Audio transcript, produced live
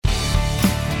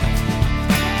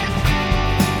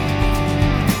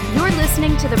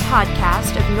listening to the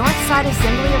podcast of Northside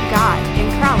Assembly of God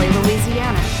in Crowley,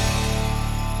 Louisiana.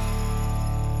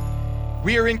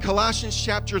 We are in Colossians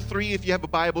chapter 3. If you have a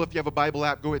Bible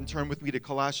app, go ahead and turn with me to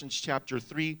Colossians chapter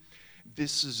 3.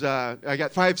 This is, I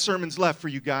got 5 sermons left for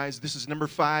you guys. This is number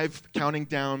 5, counting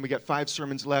down. We got 5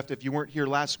 sermons left. If you weren't here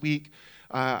last week,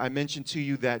 I mentioned to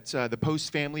you that the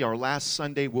Post family, our last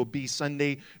Sunday will be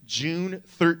Sunday, June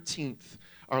 13th.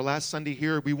 Our last Sunday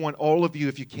here. We want all of you,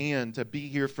 if you can, to be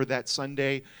here for that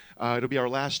Sunday. It'll be our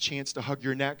last chance to hug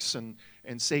your necks and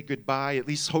say goodbye, at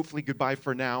least hopefully goodbye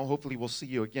for now. Hopefully we'll see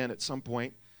you again at some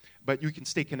point. But you can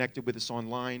stay connected with us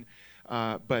online.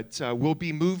 But we'll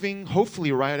be moving,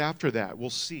 hopefully right after that. We'll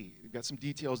see. We've got some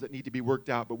details that need to be worked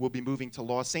out, but we'll be moving to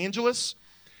Los Angeles.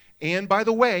 And by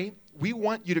the way, we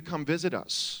want you to come visit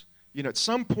us. You know, at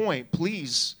some point,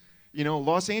 please, you know,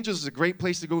 Los Angeles is a great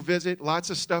place to go visit. Lots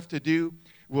of stuff to do.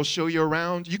 We'll show you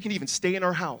around. You can even stay in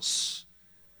our house.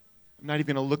 I'm not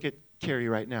even going to look at Carrie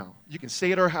right now. You can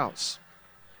stay at our house.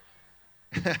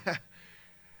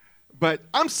 But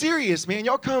I'm serious, man.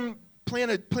 Y'all come plan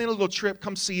a little trip.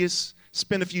 Come see us.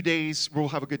 Spend a few days. We'll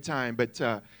have a good time. But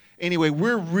anyway,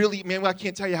 we're really, man, I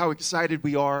can't tell you how excited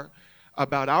we are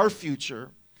about our future.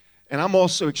 And I'm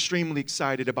also extremely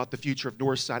excited about the future of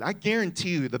Northside. I guarantee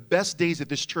you the best days of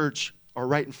this church are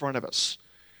right in front of us.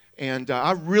 And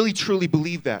I really, truly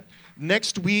believe that.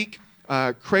 Next week,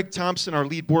 Craig Thompson, our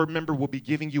lead board member, will be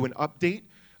giving you an update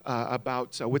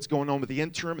about what's going on with the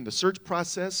interim and the search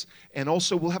process. And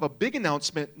also, we'll have a big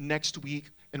announcement next week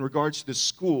in regards to the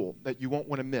school that you won't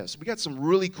want to miss. We got some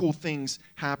really cool things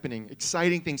happening,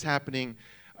 exciting things happening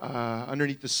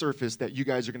underneath the surface that you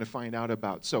guys are going to find out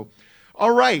about. So,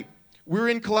 all right. We're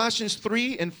in Colossians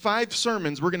 3 and 5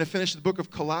 sermons. We're going to finish the book of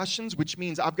Colossians, which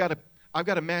means I've got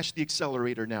to mash the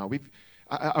accelerator now.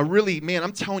 I really, man,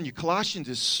 I'm telling you, Colossians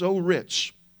is so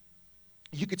rich.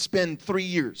 You could spend 3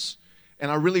 years, and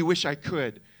I really wish I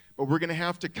could, but we're going to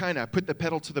have to kind of put the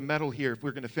pedal to the metal here if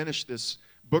we're going to finish this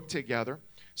book together.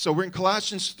 So we're in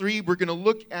Colossians 3. We're going to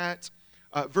look at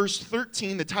verse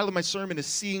 13. The title of my sermon is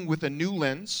Seeing with a New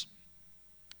Lens,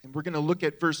 and we're going to look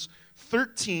at verse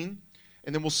 13,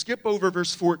 and then we'll skip over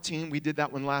verse 14. We did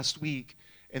that one last week.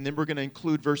 And then we're going to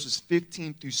include verses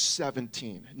 15 through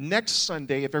 17. Next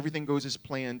Sunday, if everything goes as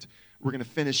planned, we're going to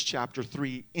finish chapter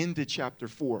 3 into chapter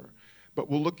 4. But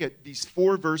we'll look at these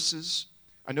 4 verses.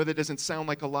 I know that doesn't sound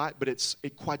like a lot, but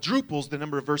it quadruples the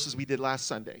number of verses we did last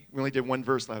Sunday. We only did 1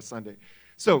 verse last Sunday.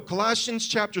 So Colossians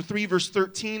chapter 3, verse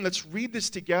 13. Let's read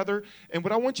this together. And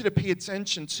what I want you to pay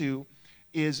attention to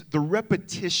is the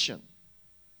repetition.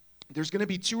 There's going to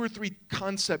be 2 or 3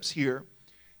 concepts here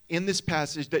in this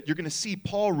passage that you're going to see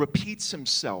Paul repeats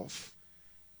himself,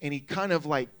 and he kind of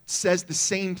like says the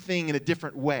same thing in a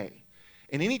different way.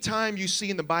 And anytime you see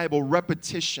in the Bible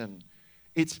repetition,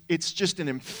 it's just an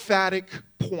emphatic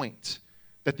point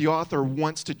that the author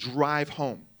wants to drive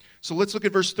home. So let's look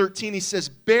at verse 13. He says,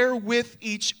 "Bear with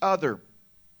each other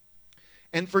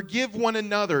and forgive one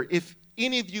another if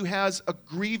any of you has a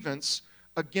grievance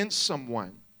against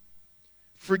someone.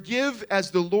 Forgive as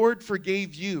the Lord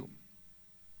forgave you."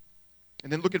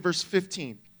 And then look at verse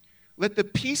 15. "Let the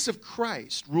peace of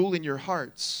Christ rule in your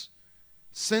hearts,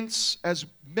 since as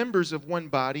members of one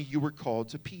body you were called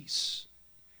to peace.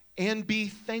 And be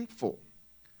thankful.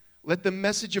 Let the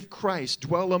message of Christ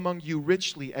dwell among you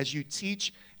richly as you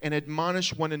teach and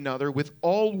admonish one another with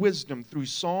all wisdom through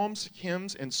psalms,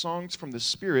 hymns, and songs from the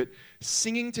Spirit,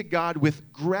 singing to God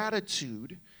with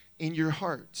gratitude in your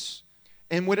hearts.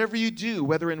 And whatever you do,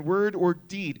 whether in word or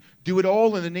deed, do it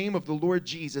all in the name of the Lord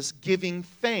Jesus, giving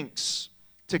thanks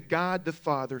to God the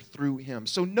Father through him."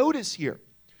 So notice here,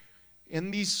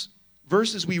 in these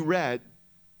verses we read,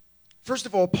 first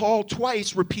of all, Paul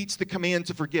twice repeats the command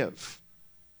to forgive.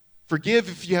 Forgive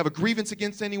if you have a grievance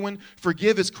against anyone.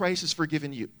 Forgive as Christ has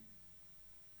forgiven you.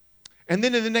 And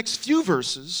then in the next few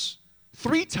verses,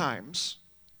 3 times,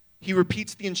 he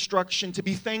repeats the instruction to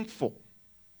be thankful.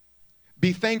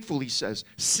 Be thankful, he says.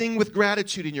 Sing with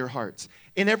gratitude in your hearts.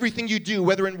 In everything you do,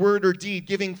 whether in word or deed,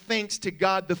 giving thanks to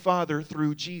God the Father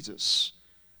through Jesus.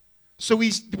 So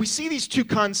we see these 2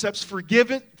 concepts,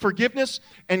 forgiveness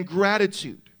and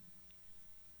gratitude,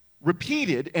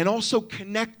 repeated and also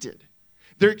connected.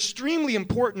 They're extremely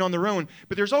important on their own,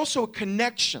 but there's also a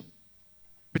connection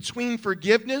between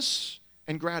forgiveness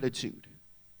and gratitude.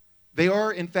 They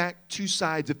are, in fact, 2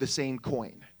 sides of the same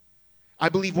coin. I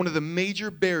believe one of the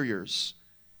major barriers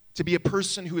to be a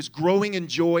person who is growing in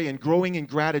joy and growing in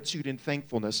gratitude and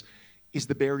thankfulness is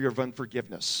the barrier of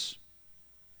unforgiveness.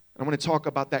 I want to talk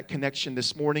about that connection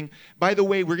this morning. By the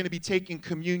way, we're going to be taking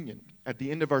communion at the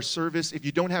end of our service. If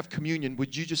you don't have communion,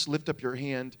 would you just lift up your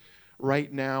hand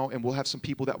right now, and we'll have some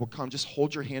people that will come. Just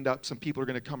hold your hand up. Some people are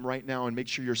going to come right now and make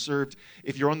sure you're served.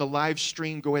 If you're on the live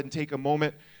stream, go ahead and take a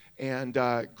moment and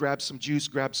grab some juice,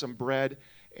 grab some bread,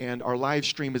 and our live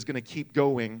stream is going to keep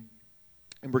going,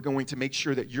 and we're going to make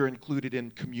sure that you're included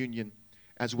in communion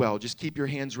as well. Just keep your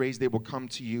hands raised. They will come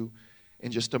to you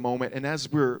in just a moment. And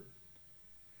as we're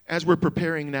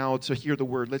preparing now to hear the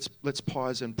word, let's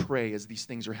pause and pray as these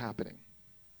things are happening.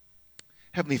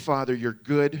 Heavenly Father, you're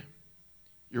good,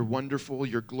 you're wonderful,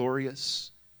 you're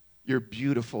glorious, you're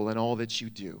beautiful in all that you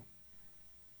do.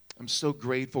 I'm so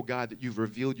grateful, God, that you've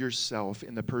revealed yourself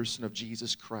in the person of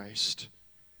Jesus Christ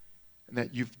and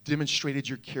that you've demonstrated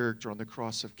your character on the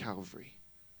cross of Calvary.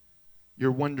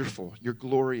 You're wonderful, you're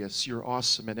glorious, you're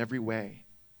awesome in every way.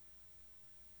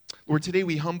 Lord, today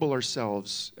we humble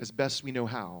ourselves as best we know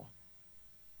how.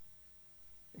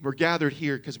 We're gathered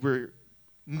here because we're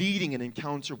needing an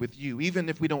encounter with you, even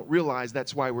if we don't realize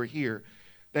that's why we're here.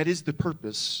 That is the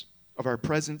purpose of our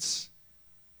presence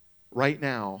right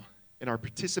now and our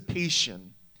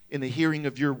participation in the hearing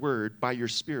of your word by your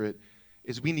Spirit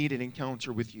is we need an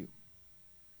encounter with you.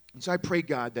 And so I pray,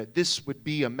 God, that this would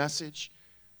be a message,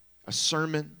 a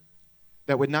sermon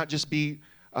that would not just be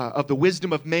of the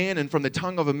wisdom of man and from the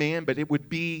tongue of a man, but it would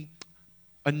be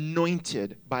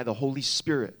anointed by the Holy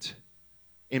Spirit,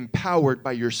 empowered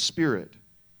by your Spirit.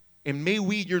 And may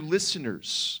we, your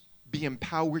listeners, be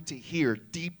empowered to hear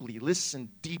deeply, listen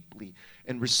deeply,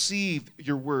 and receive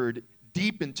your word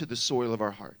deep into the soil of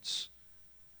our hearts.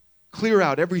 Clear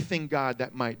out everything, God,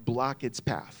 that might block its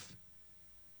path.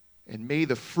 And may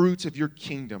the fruits of your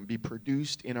kingdom be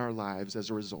produced in our lives as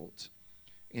a result.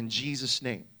 In Jesus'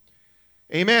 name.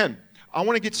 Amen. I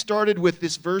want to get started with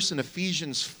this verse in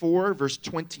Ephesians 4, verse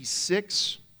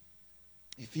 26.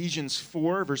 Ephesians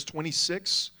 4, verse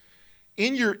 26.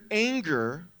 In your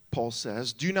anger, Paul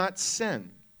says, do not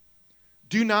sin.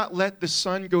 Do not let the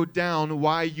sun go down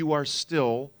while you are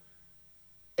still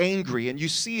angry. And you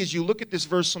see, as you look at this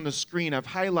verse on the screen, I've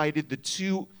highlighted the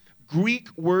two Greek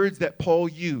words that Paul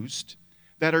used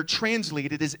that are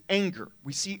translated as anger.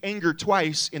 We see anger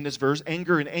twice in this verse,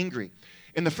 anger and angry.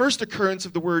 In the first occurrence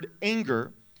of the word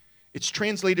anger, it's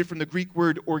translated from the Greek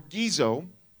word orgizo.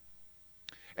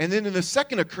 And then in the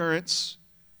second occurrence,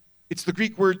 it's the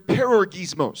Greek word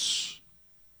parorgismos.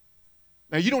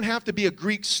 Now, you don't have to be a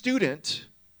Greek student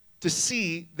to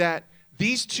see that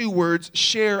these two words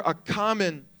share a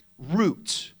common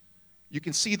root. You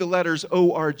can see the letters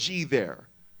O-R-G there.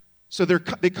 So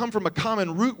they come from a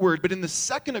common root word, but in the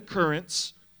second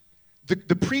occurrence,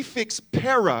 the prefix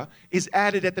para is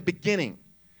added at the beginning.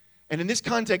 And in this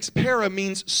context, para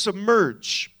means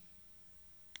submerge.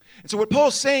 And so what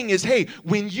Paul's saying is, hey,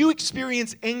 when you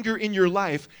experience anger in your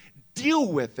life,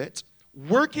 deal with it,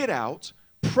 work it out,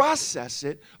 process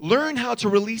it, learn how to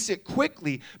release it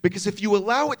quickly, because if you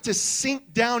allow it to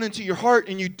sink down into your heart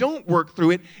and you don't work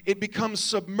through it, it becomes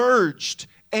submerged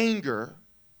anger,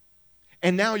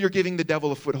 and now you're giving the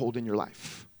devil a foothold in your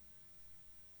life.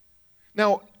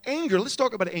 Now, anger, let's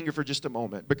talk about anger for just a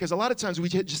moment, because a lot of times we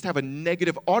just have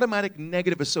a automatic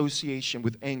negative association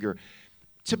with anger.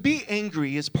 To be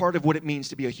angry is part of what it means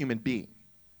to be a human being.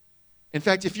 In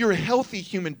fact, if you're a healthy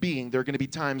human being, there are going to be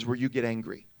times where you get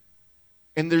angry.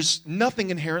 And there's nothing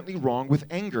inherently wrong with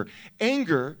anger.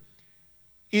 Anger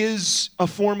is a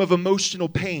form of emotional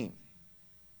pain.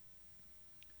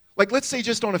 Like, let's say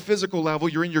just on a physical level,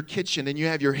 you're in your kitchen and you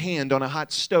have your hand on a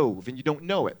hot stove and you don't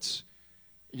know it.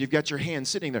 You've got your hand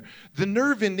sitting there. The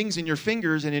nerve endings in your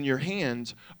fingers and in your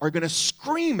hand are going to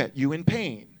scream at you in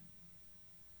pain.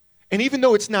 And even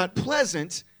though it's not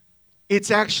pleasant,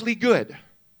 it's actually good.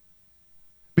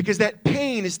 Because that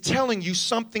pain is telling you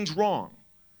something's wrong.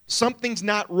 Something's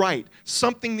not right.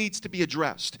 Something needs to be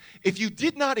addressed. If you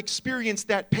did not experience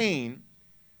that pain,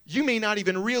 you may not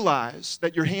even realize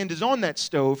that your hand is on that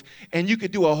stove, and you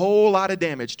could do a whole lot of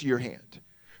damage to your hand.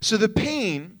 So the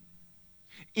pain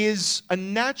is a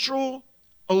natural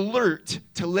alert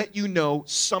to let you know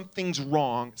something's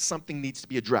wrong, something needs to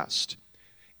be addressed.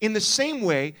 In the same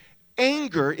way,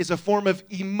 anger is a form of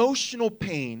emotional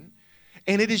pain,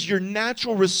 and it is your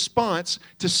natural response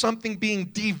to something being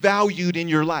devalued in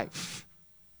your life.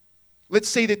 Let's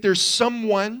say that there's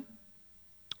someone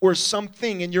or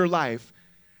something in your life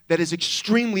that is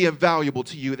extremely valuable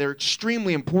to you, they're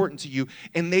extremely important to you,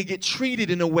 and they get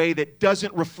treated in a way that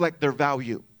doesn't reflect their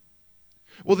value.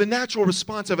 Well, the natural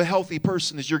response of a healthy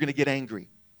person is you're going to get angry.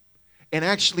 And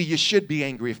actually, you should be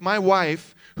angry. If my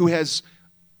wife, who has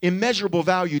immeasurable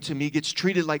value to me, gets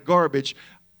treated like garbage,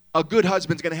 a good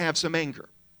husband's going to have some anger.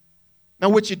 Now,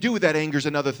 what you do with that anger is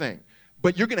another thing.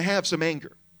 But you're going to have some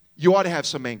anger. You ought to have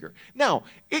some anger. Now,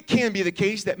 it can be the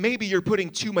case that maybe you're putting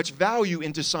too much value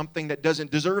into something that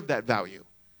doesn't deserve that value.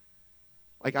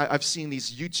 Like I've seen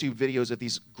these YouTube videos of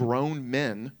these grown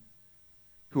men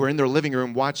who are in their living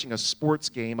room watching a sports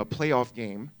game, a playoff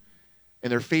game,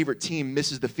 and their favorite team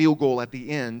misses the field goal at the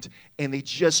end, and they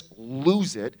just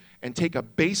lose it and take a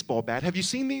baseball bat. Have you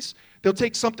seen these? They'll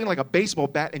take something like a baseball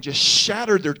bat and just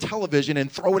shatter their television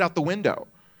and throw it out the window.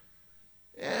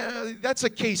 That's a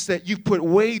case that you've put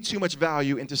way too much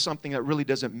value into something that really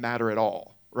doesn't matter at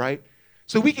all, right?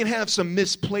 So we can have some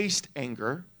misplaced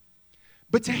anger,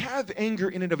 but to have anger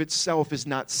in and of itself is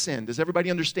not sin. Does everybody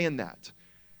understand that?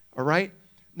 All right?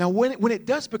 Now, when it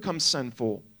does become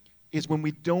sinful is when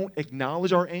we don't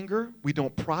acknowledge our anger, we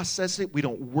don't process it, we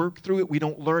don't work through it, we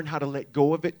don't learn how to let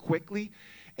go of it quickly,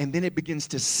 and then it begins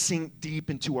to sink deep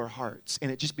into our hearts, and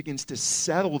it just begins to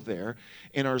settle there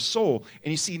in our soul.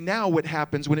 And you see, now what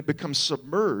happens when it becomes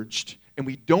submerged and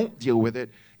we don't deal with it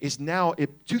is now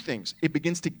two things. It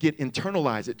begins to get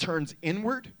internalized. It turns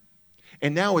inward,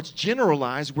 and now it's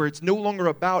generalized where it's no longer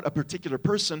about a particular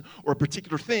person or a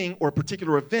particular thing or a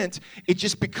particular event. It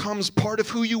just becomes part of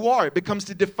who you are. It becomes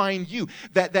to define you.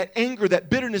 That anger, that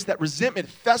bitterness, that resentment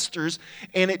festers,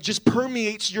 and it just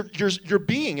permeates your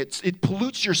being. It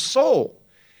pollutes your soul.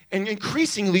 And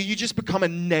increasingly, you just become a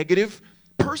negative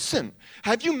person.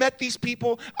 Have you met these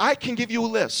people? I can give you a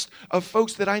list of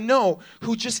folks that I know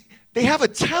who they have a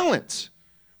talent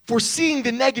for seeing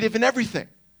the negative in everything.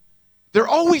 They're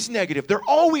always negative. They're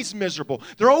always miserable.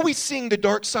 They're always seeing the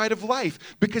dark side of life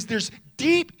because there's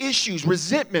deep issues,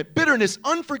 resentment, bitterness,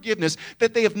 unforgiveness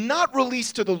that they have not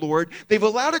released to the Lord. They've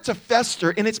allowed it to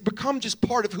fester, and it's become just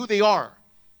part of who they are.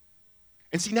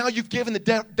 And see, now you've given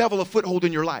the devil a foothold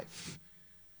in your life.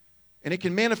 And it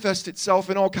can manifest itself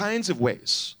in all kinds of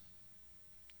ways.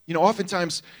 You know,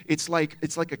 oftentimes it's like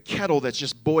a kettle that's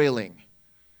just boiling.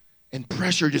 And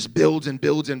pressure just builds and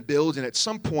builds and builds, and at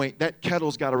some point, that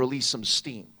kettle's got to release some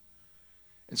steam.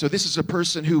 And so this is a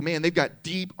person who, man, they've got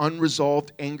deep,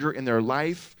 unresolved anger in their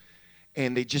life,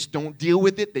 and they just don't deal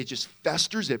with it. They just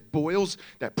festers, it boils,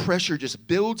 that pressure just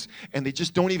builds, and they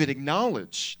just don't even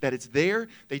acknowledge that it's there.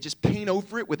 They just paint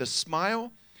over it with a smile.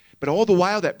 But all the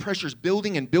while, that pressure's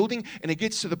building and building, and it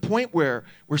gets to the point where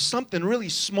something really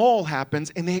small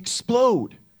happens, and they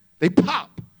explode. They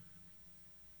pop.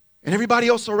 And everybody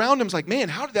else around him is like, man,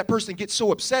 how did that person get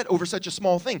so upset over such a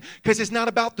small thing? Because it's not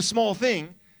about the small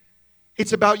thing.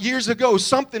 It's about years ago,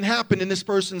 something happened in this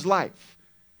person's life.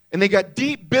 And they got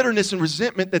deep bitterness and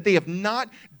resentment that they have not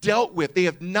dealt with. They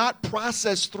have not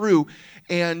processed through.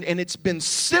 And it's been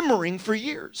simmering for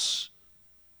years.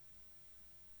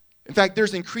 In fact,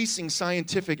 there's increasing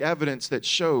scientific evidence that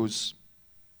shows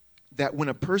that when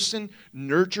a person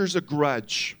nurtures a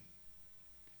grudge,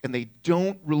 and they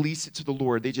don't release it to the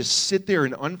Lord, they just sit there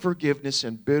in unforgiveness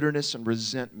and bitterness and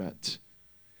resentment.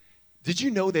 Did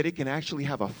you know that it can actually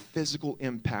have a physical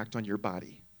impact on your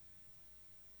body?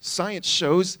 Science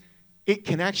shows it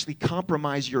can actually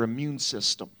compromise your immune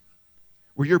system,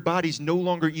 where your body's no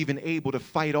longer even able to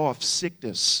fight off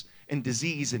sickness and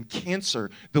disease and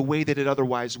cancer the way that it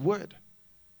otherwise would.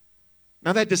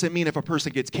 Now, that doesn't mean if a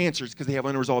person gets cancer, it's because they have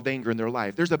unresolved anger in their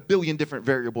life. There's a billion different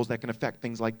variables that can affect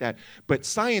things like that. But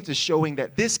science is showing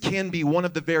that this can be one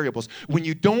of the variables. When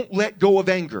you don't let go of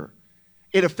anger,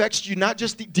 it affects you not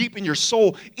just deep in your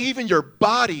soul, even your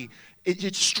body,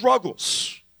 it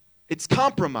struggles. It's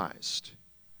compromised.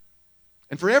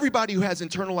 And for everybody who has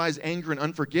internalized anger and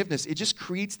unforgiveness, it just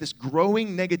creates this growing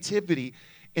negativity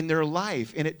in their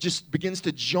life. And it just begins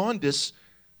to jaundice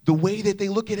the way that they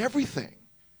look at everything.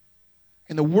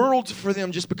 And the world for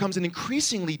them just becomes an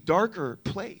increasingly darker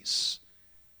place.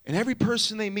 And every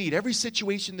person they meet, every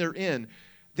situation they're in,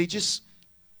 they just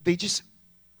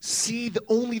see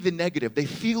only the negative. They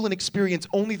feel and experience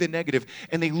only the negative,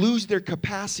 and they lose their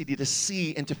capacity to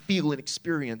see and to feel and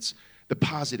experience the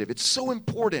positive. It's so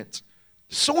important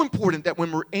that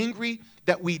when we're angry,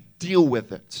 that we deal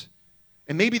with it.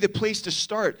 And maybe the place to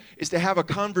start is to have a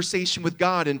conversation with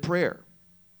God in prayer.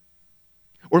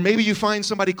 Or maybe you find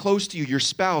somebody close to you, your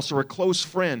spouse or a close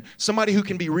friend, somebody who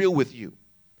can be real with you.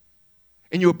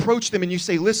 And you approach them and you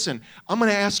say, listen, I'm going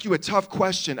to ask you a tough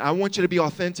question. I want you to be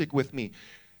authentic with me.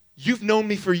 You've known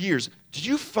me for years. Do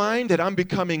you find that I'm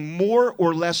becoming more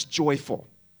or less joyful?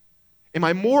 Am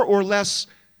I more or less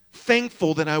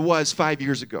thankful than I was 5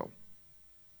 years ago?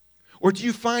 Or do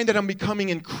you find that I'm becoming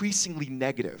increasingly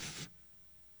negative?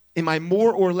 Am I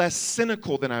more or less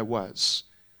cynical than I was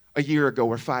a year ago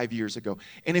or 5 years ago.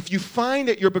 And if you find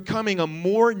that you're becoming a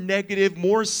more negative,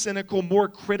 more cynical, more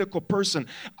critical person,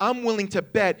 I'm willing to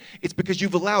bet it's because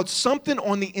you've allowed something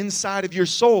on the inside of your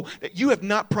soul that you have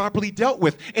not properly dealt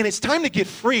with. And it's time to get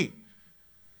free.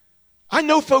 I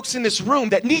know folks in this room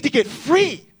that need to get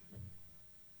free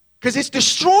because it's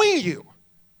destroying you.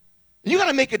 You got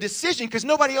to make a decision because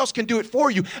nobody else can do it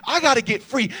for you. I got to get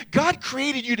free. God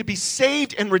created you to be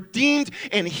saved and redeemed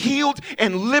and healed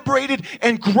and liberated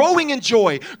and growing in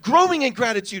joy, growing in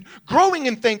gratitude, growing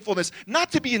in thankfulness,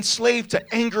 not to be enslaved to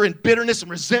anger and bitterness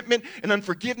and resentment and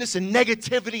unforgiveness and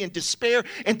negativity and despair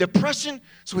and depression.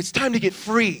 So it's time to get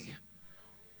free.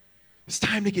 It's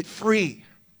time to get free.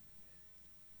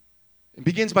 It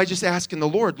begins by just asking the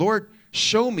Lord, Lord,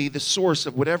 show me the source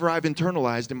of whatever I've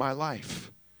internalized in my life.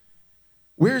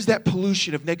 Where's that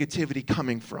pollution of negativity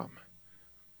coming from?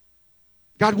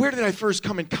 God, where did I first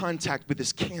come in contact with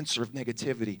this cancer of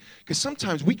negativity? Because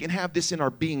sometimes we can have this in our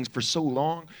beings for so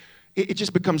long, it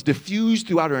just becomes diffused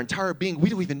throughout our entire being. We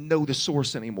don't even know the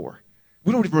source anymore.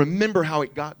 We don't even remember how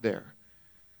it got there.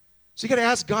 So you got to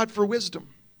ask God for wisdom.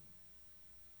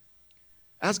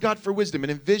 Ask God for wisdom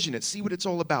and envision it. See what it's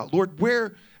all about. Lord,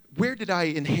 where did I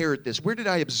inherit this? Where did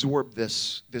I absorb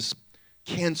this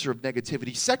cancer of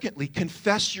negativity? Secondly,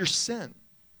 confess your sin.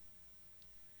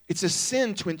 It's a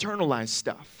sin to internalize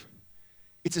stuff.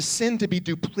 It's a sin to be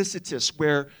duplicitous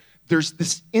where there's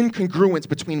this incongruence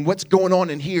between what's going on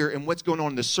in here and what's going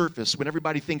on the surface when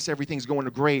everybody thinks everything's going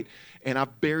great and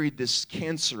I've buried this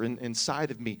cancer inside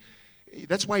of me.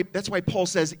 That's why Paul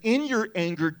says, in your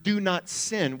anger, do not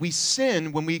sin. We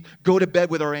sin when we go to bed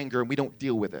with our anger and we don't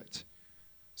deal with it.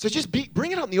 So just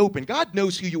bring it out in the open. God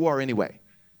knows who you are anyway.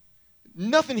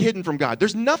 Nothing hidden from God.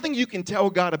 There's nothing you can tell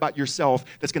God about yourself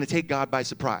that's going to take God by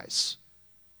surprise.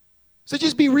 So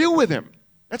just be real with him.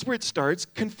 That's where it starts.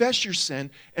 Confess your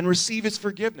sin and receive his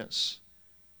forgiveness.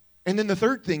 And then the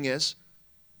third thing is,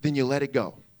 then you let it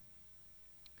go.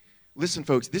 Listen,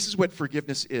 folks, this is what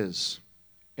forgiveness is.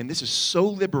 And this is so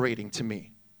liberating to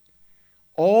me.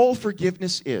 All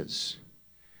forgiveness is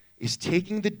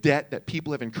taking the debt that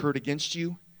people have incurred against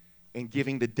you and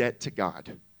giving the debt to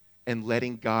God and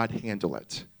letting God handle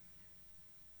it.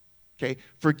 Okay?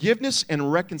 Forgiveness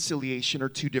and reconciliation are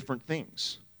two different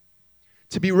things.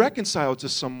 To be reconciled to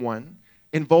someone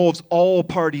involves all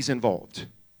parties involved.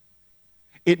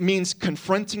 It means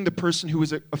confronting the person who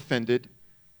is offended,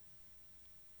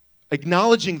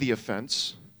 acknowledging the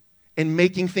offense, and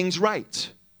making things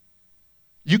right.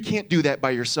 You can't do that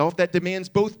by yourself. That demands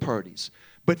both parties.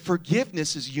 But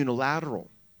forgiveness is unilateral.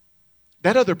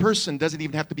 That other person doesn't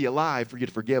even have to be alive for you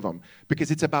to forgive them,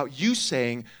 because it's about you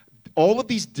saying, all of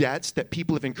these debts that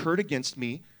people have incurred against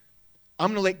me, I'm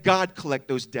going to let God collect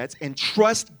those debts and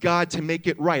trust God to make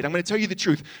it right. I'm going to tell you the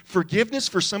truth. Forgiveness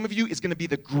for some of you is going to be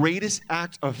the greatest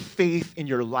act of faith in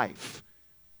your life.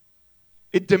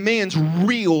 It demands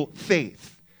real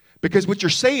faith, because what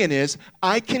you're saying is,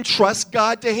 I can trust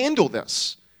God to handle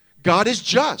this. God is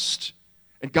just.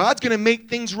 And God's going to make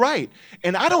things right.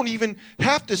 And I don't even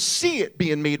have to see it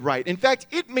being made right. In fact,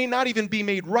 it may not even be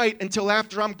made right until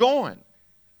after I'm gone.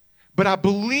 But I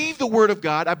believe the word of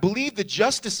God. I believe the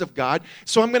justice of God.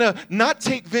 So I'm going to not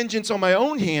take vengeance on my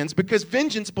own hands, because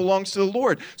vengeance belongs to the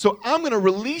Lord. So I'm going to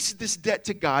release this debt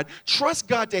to God, trust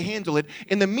God to handle it.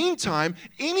 In the meantime,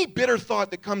 any bitter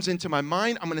thought that comes into my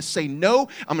mind, I'm going to say no.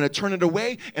 I'm going to turn it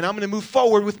away, and I'm going to move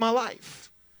forward with my life.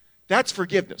 That's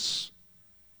forgiveness.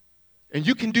 And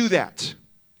you can do that.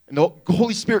 And the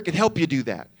Holy Spirit can help you do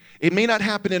that. It may not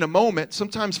happen in a moment.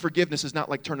 Sometimes forgiveness is not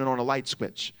like turning on a light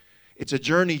switch. It's a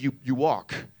journey you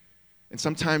walk. And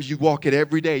sometimes you walk it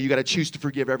every day. You got to choose to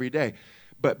forgive every day.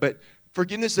 But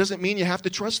forgiveness doesn't mean you have to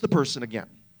trust the person again,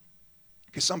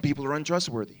 because some people are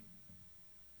untrustworthy.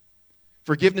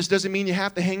 Forgiveness doesn't mean you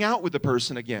have to hang out with the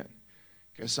person again,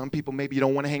 because some people maybe you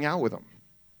don't want to hang out with them.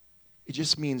 It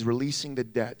just means releasing the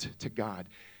debt to God.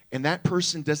 And that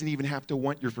person doesn't even have to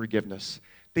want your forgiveness.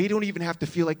 They don't even have to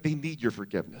feel like they need your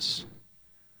forgiveness.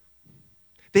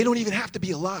 They don't even have to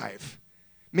be alive.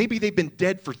 Maybe they've been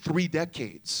dead for 3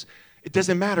 decades. It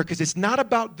doesn't matter, because it's not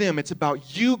about them. It's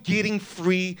about you getting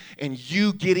free and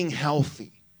you getting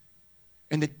healthy.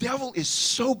 And the devil is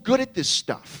so good at this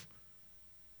stuff.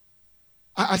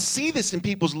 I see this in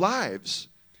people's lives.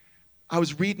 I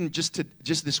was reading just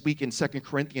this week in 2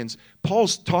 Corinthians.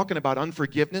 Paul's talking about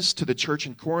unforgiveness to the church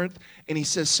in Corinth. And he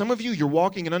says, some of you, you're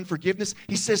walking in unforgiveness.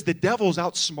 He says the devil's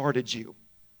outsmarted you.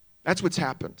 That's what's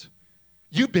happened.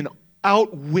 You've been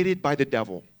outwitted by the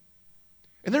devil.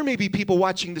 And there may be people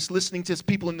watching this, listening to this,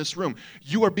 people in this room.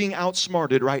 You are being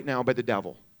outsmarted right now by the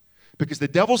devil. Because the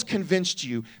devil's convinced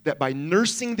you that by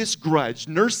nursing this grudge,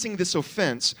 nursing this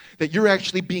offense, that you're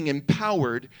actually being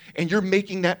empowered and you're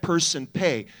making that person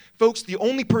pay. Folks, the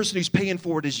only person who's paying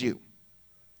for it is you.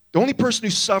 The only person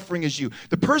who's suffering is you.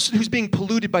 The person who's being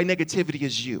polluted by negativity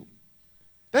is you.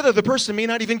 That other person may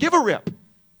not even give a rip.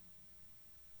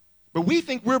 But we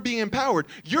think we're being empowered.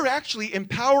 You're actually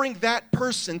empowering that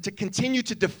person to continue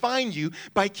to define you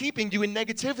by keeping you in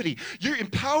negativity. You're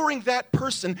empowering that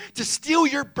person to steal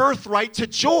your birthright to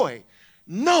joy.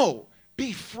 No,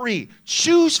 be free.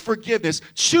 Choose forgiveness.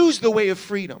 Choose the way of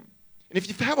freedom. And if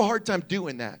you have a hard time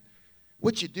doing that,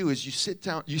 what you do is you sit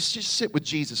down, you just sit with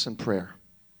Jesus in prayer.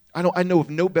 I know of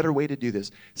no better way to do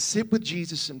this. Sit with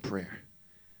Jesus in prayer.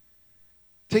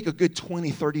 Take a good 20,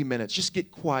 30 minutes. Just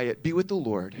get quiet. Be with the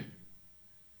Lord.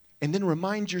 And then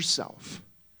remind yourself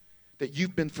that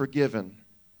you've been forgiven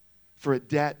for a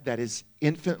debt that is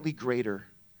infinitely greater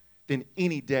than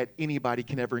any debt anybody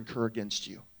can ever incur against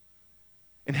you.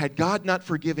 And had God not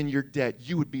forgiven your debt,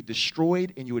 you would be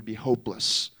destroyed and you would be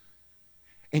hopeless.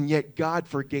 And yet God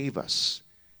forgave us.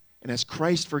 And as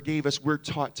Christ forgave us, we're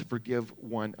taught to forgive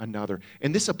one another.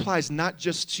 And this applies not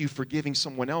just to forgiving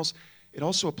someone else, it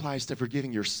also applies to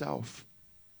forgiving yourself.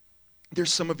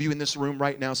 There's some of you in this room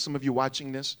right now, some of you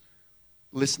watching this,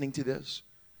 listening to this,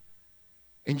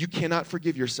 and you cannot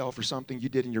forgive yourself for something you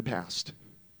did in your past.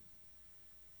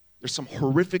 There's some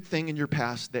horrific thing in your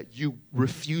past that you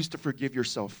refuse to forgive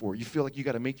yourself for. You feel like you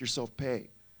got to make yourself pay.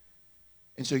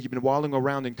 And so you've been wallowing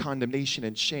around in condemnation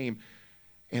and shame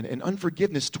and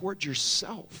unforgiveness towards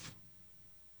yourself.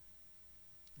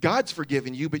 God's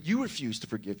forgiven you, but you refuse to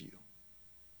forgive you.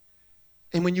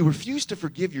 And when you refuse to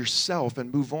forgive yourself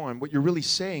and move on, what you're really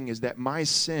saying is that my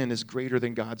sin is greater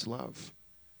than God's love.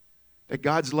 That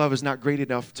God's love is not great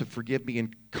enough to forgive me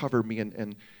and cover me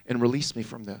and release me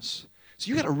from this. So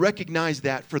you got to recognize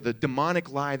that for the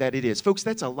demonic lie that it is. Folks,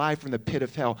 that's a lie from the pit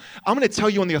of hell. I'm going to tell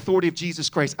you on the authority of Jesus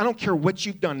Christ, I don't care what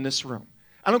you've done in this room.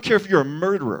 I don't care if you're a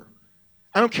murderer.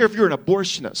 I don't care if you're an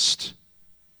abortionist.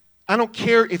 I don't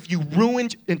care if you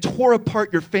ruined and tore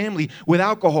apart your family with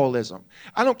alcoholism.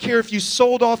 I don't care if you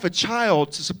sold off a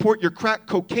child to support your crack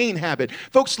cocaine habit.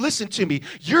 Folks, listen to me.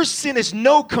 Your sin is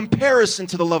no comparison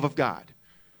to the love of God.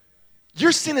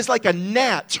 Your sin is like a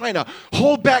gnat trying to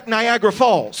hold back Niagara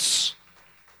Falls.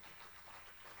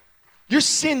 Your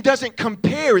sin doesn't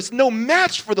compare. It's no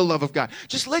match for the love of God.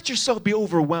 Just let yourself be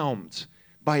overwhelmed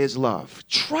by His love.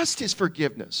 Trust His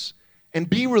forgiveness and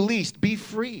be released. Be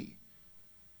free.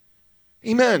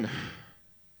 Amen.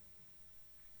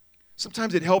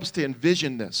 Sometimes it helps to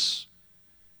envision this.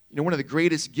 You know, one of the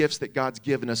greatest gifts that God's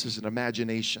given us is an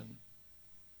imagination.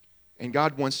 And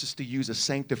God wants us to use a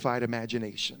sanctified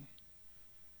imagination.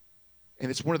 And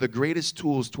it's one of the greatest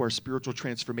tools to our spiritual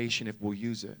transformation if we'll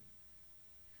use it.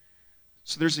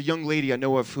 So there's a young lady I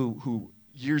know of who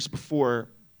years before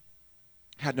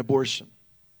had an abortion.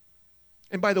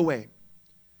 And by the way,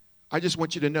 I just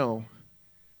want you to know,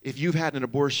 if you've had an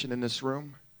abortion in this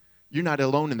room, you're not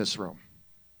alone in this room.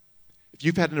 If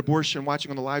you've had an abortion watching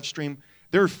on the live stream,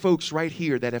 there are folks right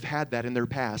here that have had that in their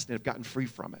past and have gotten free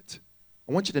from it.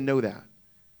 I want you to know that.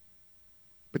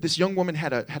 But this young woman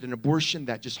had an abortion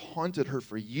that just haunted her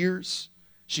for years.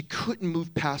 She couldn't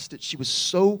move past it. She was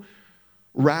so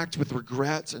racked with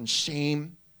regrets and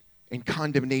shame and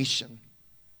condemnation.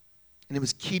 And it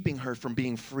was keeping her from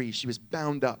being free. She was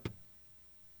bound up.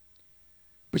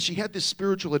 But she had this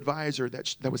spiritual advisor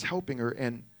that was helping her,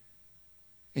 and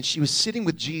she was sitting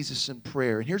with Jesus in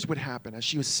prayer. And here's what happened. As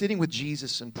she was sitting with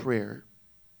Jesus in prayer,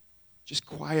 just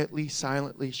quietly,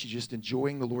 silently, she's just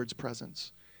enjoying the Lord's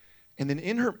presence. And then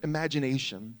in her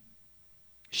imagination,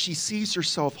 she sees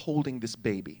herself holding this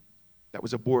baby that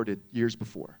was aborted years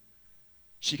before.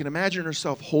 She can imagine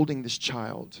herself holding this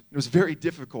child. It was very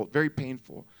difficult, very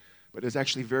painful, but it was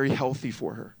actually very healthy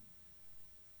for her.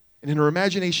 And in her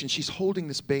imagination, she's holding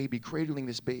this baby, cradling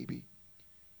this baby.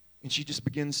 And she just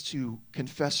begins to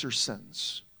confess her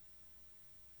sins.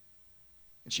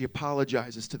 And she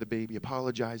apologizes to the baby,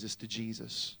 apologizes to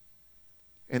Jesus.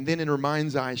 And then in her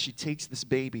mind's eye, she takes this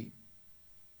baby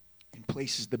and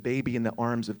places the baby in the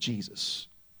arms of Jesus.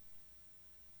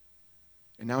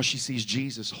 And now she sees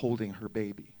Jesus holding her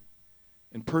baby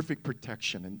in perfect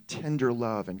protection and tender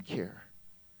love and care.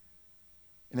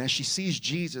 And as she sees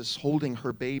Jesus holding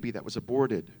her baby that was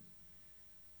aborted,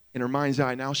 in her mind's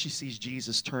eye, now she sees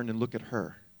Jesus turn and look at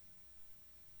her.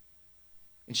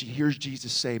 And she hears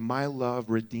Jesus say, "My love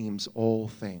redeems all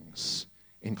things,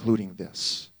 including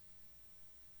this.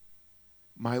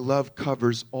 My love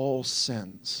covers all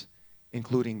sins,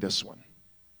 including this one."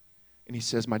 And He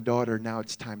says, "My daughter, now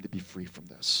it's time to be free from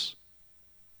this.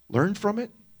 Learn from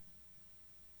it.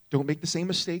 Don't make the same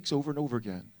mistakes over and over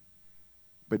again,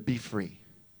 but be free.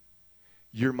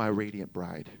 You're my radiant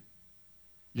bride.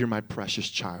 You're my precious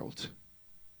child.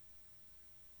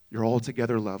 You're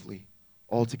altogether lovely,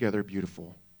 altogether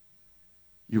beautiful.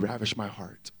 You ravish my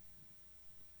heart.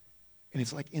 And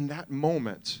it's like in that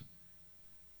moment,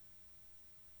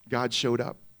 God showed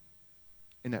up,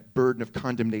 and that burden of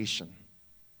condemnation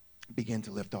began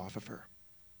to lift off of her.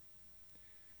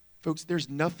 Folks, there's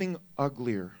nothing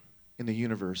uglier in the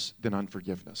universe than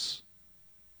unforgiveness.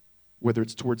 Whether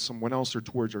it's towards someone else or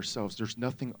towards ourselves, there's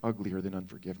nothing uglier than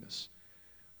unforgiveness.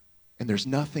 And there's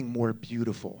nothing more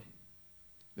beautiful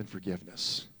than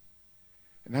forgiveness.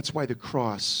 And that's why the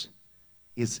cross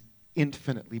is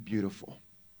infinitely beautiful.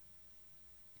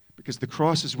 Because the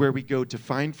cross is where we go to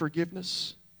find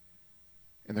forgiveness,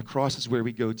 and the cross is where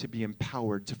we go to be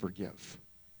empowered to forgive.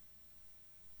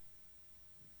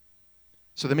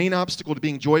 So the main obstacle to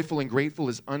being joyful and grateful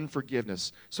is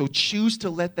unforgiveness. So choose to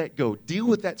let that go. Deal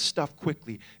with that stuff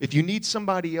quickly. If you need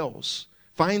somebody else,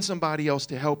 find somebody else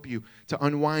to help you to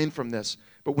unwind from this.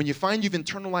 But when you find you've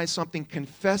internalized something,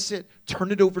 confess it,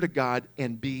 turn it over to God,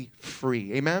 and be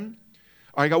free. Amen?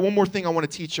 All right, I got one more thing I want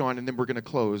to teach on, and then we're going to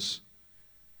close.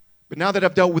 But now that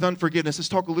I've dealt with unforgiveness, let's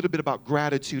talk a little bit about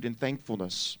gratitude and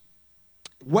thankfulness.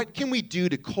 What can we do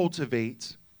to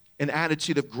cultivate an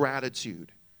attitude of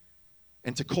gratitude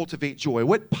and to cultivate joy?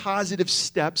 What positive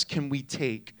steps can we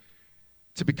take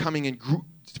to become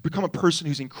a person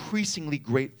who's increasingly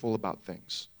grateful about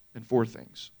things and for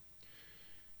things?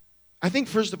 I think,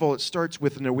 first of all, it starts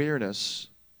with an awareness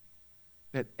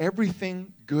that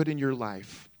everything good in your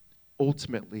life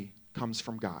ultimately comes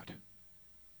from God.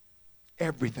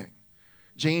 Everything.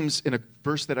 James, in a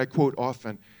verse that I quote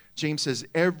often, James says,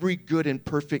 every good and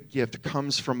perfect gift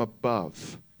comes from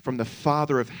above, from the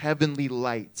Father of heavenly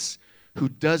lights, who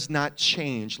does not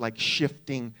change like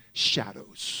shifting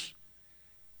shadows.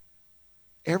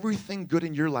 Everything good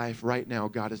in your life right now,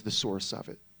 God is the source of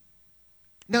it.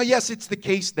 Now, yes, it's the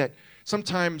case that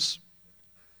sometimes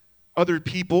other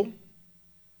people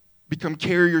become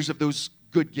carriers of those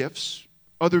good gifts.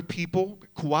 Other people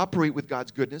cooperate with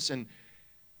God's goodness and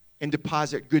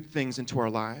deposit good things into our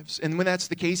lives. And when that's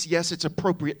the case, yes, it's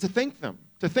appropriate to thank them,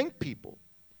 to thank people.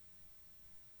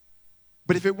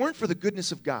 But if it weren't for the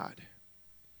goodness of God,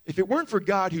 if it weren't for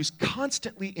God who's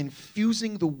constantly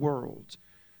infusing the world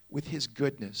with his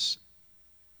goodness,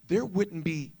 there wouldn't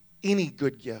be any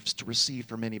good gifts to receive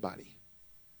from anybody.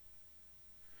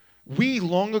 We,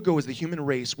 long ago as the human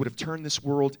race, would have turned this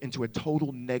world into a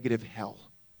total negative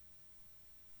hell.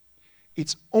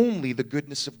 It's only the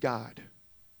goodness of God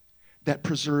that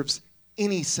preserves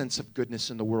any sense of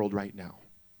goodness in the world right now.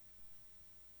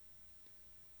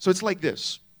 So it's like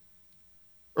this.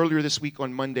 Earlier this week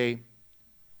on Monday,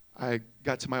 I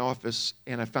got to my office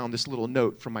and I found this little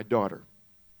note from my daughter.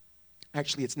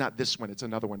 Actually, it's not this one, it's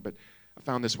another one, but I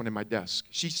found this one in my desk.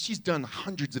 She's done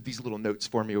hundreds of these little notes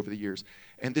for me over the years.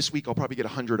 And this week I'll probably get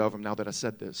 100 of them now that I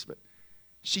said this. But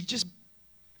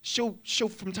she'll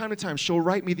from time to time, she'll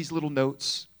write me these little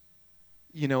notes,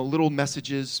 little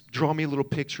messages, draw me a little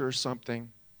picture or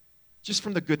something, just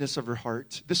from the goodness of her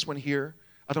heart. This one here,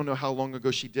 I don't know how long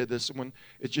ago she did this one.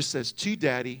 It just says, to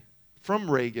Daddy, from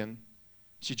Reagan.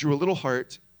 She drew a little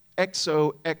heart,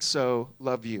 XOXO,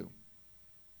 love you.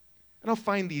 And I'll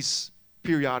find these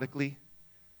periodically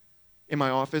in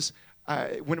my office.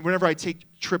 Whenever I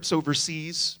take trips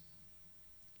overseas,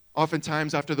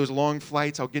 oftentimes after those long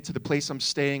flights, I'll get to the place I'm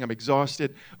staying, I'm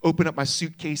exhausted, open up my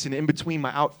suitcase, and in between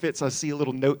my outfits, I'll see a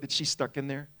little note that she stuck in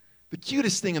there. The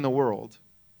cutest thing in the world.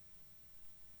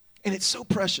 And it's so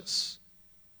precious.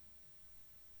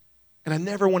 And I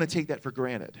never want to take that for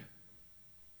granted.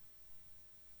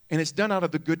 And it's done out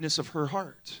of the goodness of her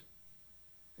heart.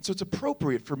 And so it's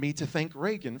appropriate for me to thank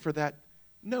Reagan for that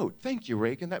note. Thank you,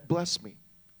 Reagan. That blessed me.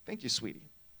 Thank you, sweetie.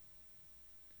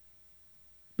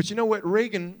 But you know what?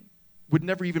 Reagan would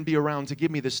never even be around to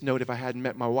give me this note if I hadn't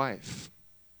met my wife.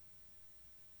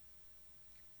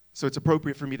 So it's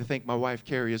appropriate for me to thank my wife,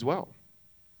 Carrie, as well.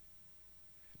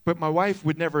 But my wife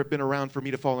would never have been around for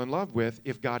me to fall in love with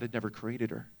if God had never created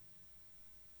her.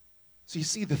 So you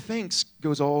see, the thanks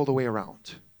goes all the way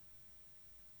around.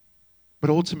 But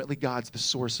ultimately, God's the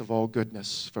source of all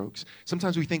goodness, folks.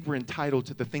 Sometimes we think we're entitled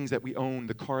to the things that we own,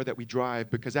 the car that we drive,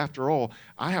 because after all,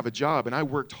 I have a job, and I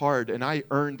worked hard, and I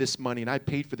earned this money, and I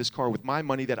paid for this car with my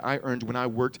money that I earned when I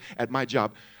worked at my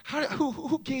job.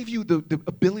 Who gave you the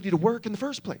ability to work in the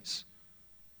first place?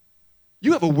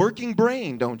 You have a working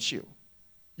brain, don't you?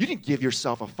 You didn't give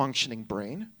yourself a functioning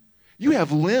brain. You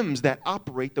have limbs that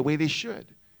operate the way they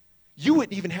should. You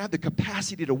wouldn't even have the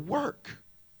capacity to work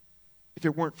if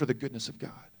it weren't for the goodness of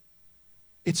God.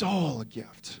 It's all a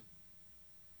gift.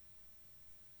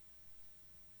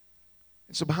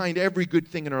 And so behind every good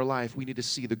thing in our life, we need to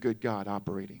see the good God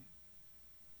operating.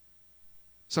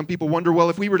 Some people wonder, well,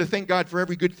 if we were to thank God for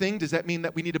every good thing, does that mean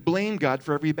that we need to blame God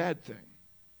for every bad thing?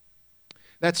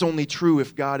 That's only true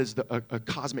if God is a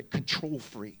cosmic control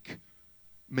freak,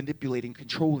 manipulating,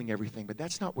 controlling everything. But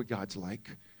that's not what God's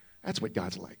like. That's what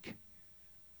God's like.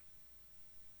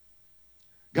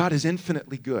 God is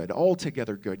infinitely good,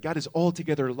 altogether good. God is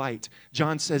altogether light.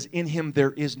 John says, in him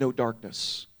there is no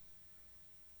darkness.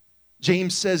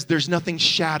 James says there's nothing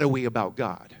shadowy about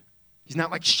God. He's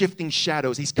not like shifting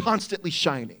shadows. He's constantly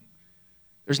shining.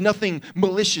 There's nothing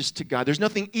malicious to God. There's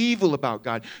nothing evil about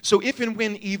God. So if and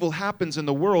when evil happens in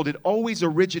the world, it always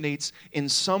originates in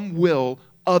some will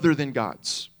other than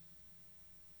God's.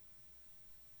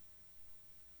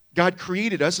 God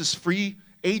created us as free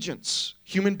agents,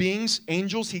 human beings,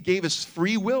 angels. He gave us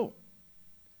free will.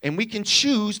 And we can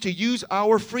choose to use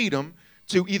our freedom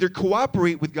to either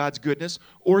cooperate with God's goodness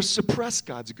or suppress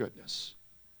God's goodness.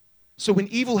 So when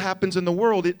evil happens in the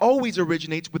world, it always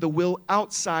originates with a will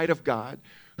outside of God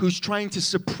who's trying to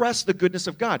suppress the goodness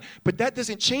of God. But that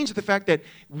doesn't change the fact that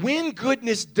when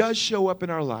goodness does show up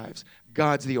in our lives,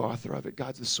 God's the author of it.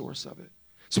 God's the source of it.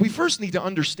 So we first need to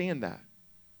understand that.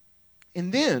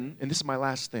 And then, and this is my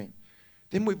last thing,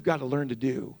 then we've got to learn to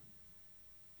do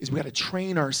is we've got to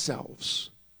train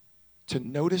ourselves to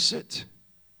notice it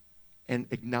and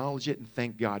acknowledge it and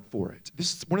thank God for it.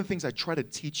 This is one of the things I try to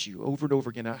teach you over and over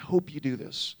again. I hope you do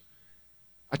this.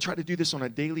 I try to do this on a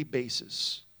daily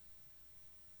basis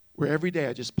where every day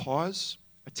I just pause,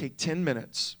 I take 10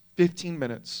 minutes, 15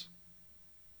 minutes,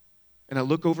 and I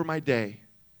look over my day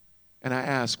and I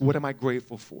ask, what am I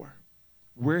grateful for?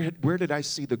 Where did I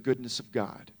see the goodness of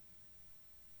God?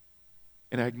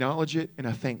 And I acknowledge it and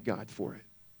I thank God for it.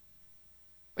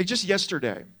 Like just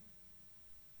yesterday,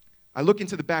 I look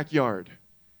into the backyard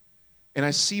and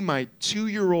I see my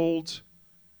 2-year-old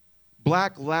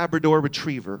black Labrador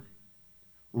retriever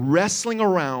wrestling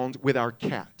around with our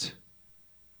cat.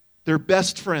 They're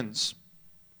best friends.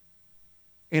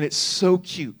 And it's so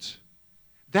cute.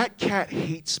 That cat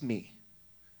hates me.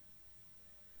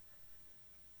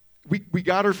 We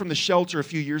got her from the shelter a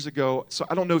few years ago, so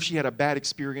I don't know if she had a bad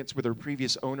experience with her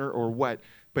previous owner or what,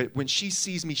 but when she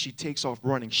sees me, she takes off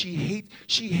running. She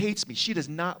hates me. She does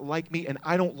not like me, and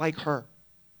I don't like her.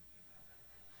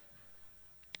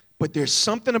 But there's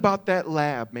something about that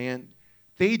lab, man.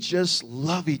 They just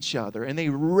love each other, and they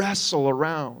wrestle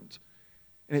around.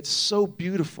 And it's so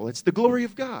beautiful. It's the glory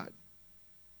of God.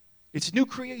 It's new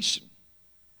creation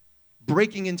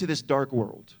breaking into this dark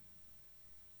world.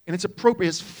 And it's appropriate,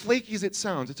 as flaky as it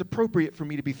sounds, it's appropriate for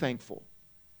me to be thankful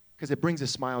because it brings a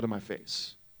smile to my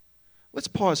face. Let's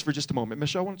pause for just a moment.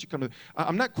 Michelle, why don't you come to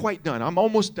I'm not quite done. I'm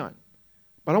almost done.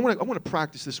 But I want to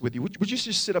practice this with you. Would you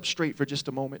just sit up straight for just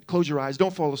a moment? Close your eyes.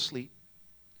 Don't fall asleep.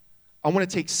 I want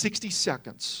to take 60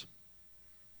 seconds.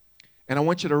 And I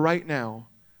want you to right now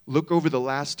look over the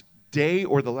last day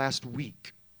or the last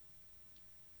week.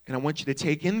 And I want you to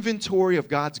take inventory of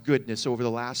God's goodness over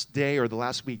the last day or the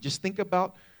last week. Just think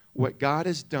about what God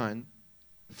has done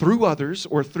through others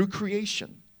or through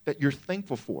creation that you're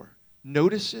thankful for.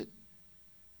 Notice it.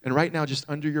 And right now, just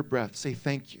under your breath, say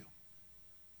thank you.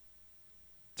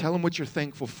 Tell him what you're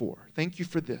thankful for. Thank you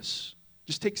for this.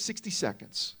 Just take 60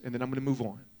 seconds, and then I'm going to move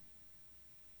on.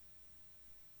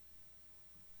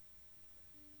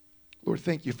 Lord,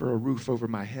 thank you for a roof over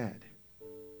my head.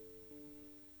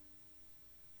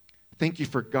 Thank you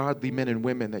for godly men and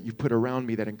women that you put around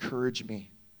me that encourage me,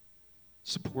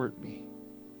 support me.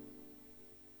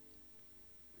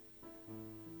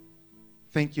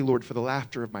 Thank you, Lord, for the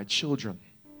laughter of my children.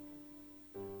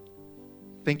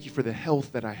 Thank you for the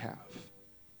health that I have.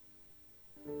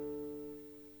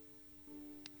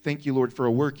 Thank you, Lord, for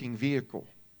a working vehicle.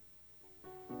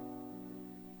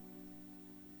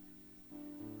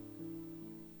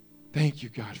 Thank you,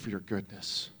 God, for your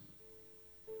goodness.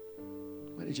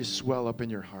 Let it just swell up in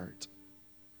your heart.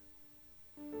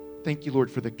 Thank you,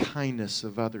 Lord, for the kindness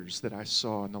of others that I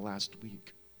saw in the last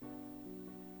week.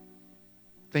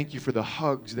 Thank you for the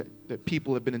hugs that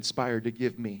people have been inspired to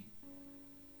give me.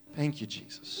 Thank you,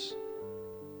 Jesus.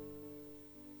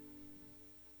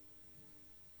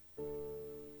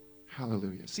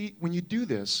 Hallelujah. See, when you do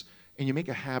this and you make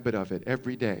a habit of it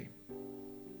every day,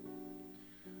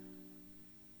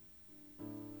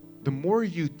 the more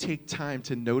you take time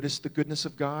to notice the goodness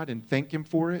of God and thank him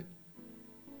for it,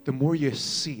 the more you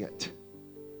see it,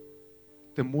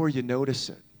 the more you notice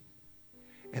it.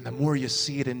 And the more you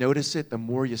see it and notice it, the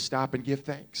more you stop and give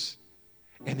thanks.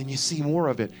 And then you see more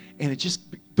of it. And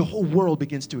the whole world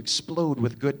begins to explode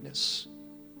with goodness.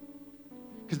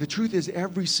 Because the truth is,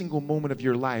 every single moment of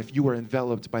your life, you are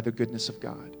enveloped by the goodness of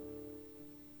God.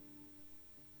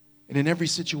 And in every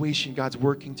situation, God's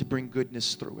working to bring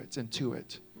goodness through it and to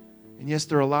it. And yes,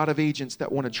 there are a lot of agents that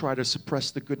want to try to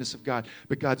suppress the goodness of God,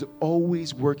 but God's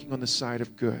always working on the side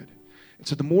of good. And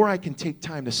so the more I can take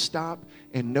time to stop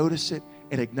and notice it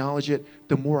and acknowledge it,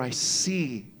 the more I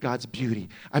see God's beauty.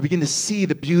 I begin to see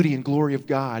the beauty and glory of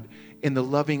God in the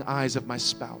loving eyes of my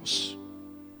spouse.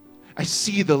 I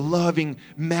see the loving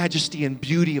majesty and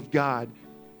beauty of God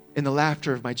in the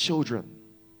laughter of my children.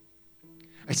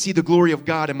 I see the glory of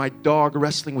God in my dog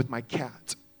wrestling with my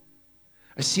cat.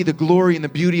 I see the glory and the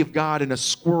beauty of God in a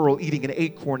squirrel eating an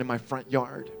acorn in my front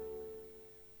yard.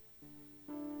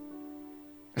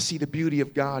 I see the beauty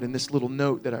of God in this little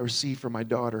note that I received from my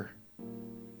daughter.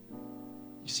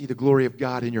 You see the glory of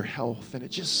God in your health, and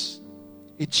it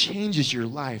changes your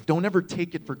life. Don't ever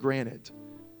take it for granted.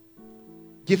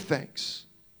 Give thanks.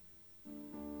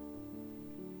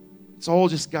 It's all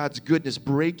just God's goodness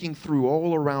breaking through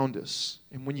all around us.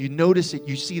 And when you notice it,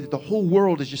 you see that the whole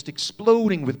world is just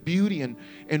exploding with beauty and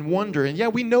wonder. And yeah,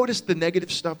 we notice the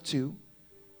negative stuff too.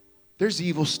 There's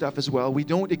evil stuff as well. We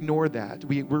don't ignore that.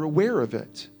 We're aware of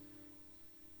it.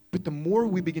 But the more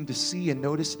we begin to see and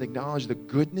notice and acknowledge the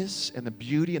goodness and the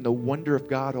beauty and the wonder of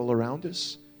God all around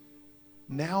us,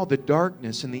 now the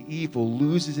darkness and the evil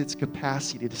loses its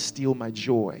capacity to steal my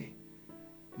joy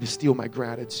and to steal my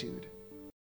gratitude.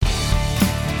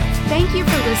 Thank you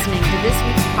for listening to this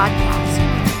week's podcast.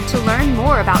 To learn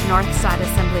more about Northside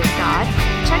Assembly of God,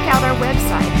 check out our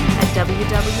website at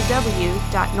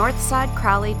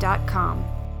www.northsidecrowley.com.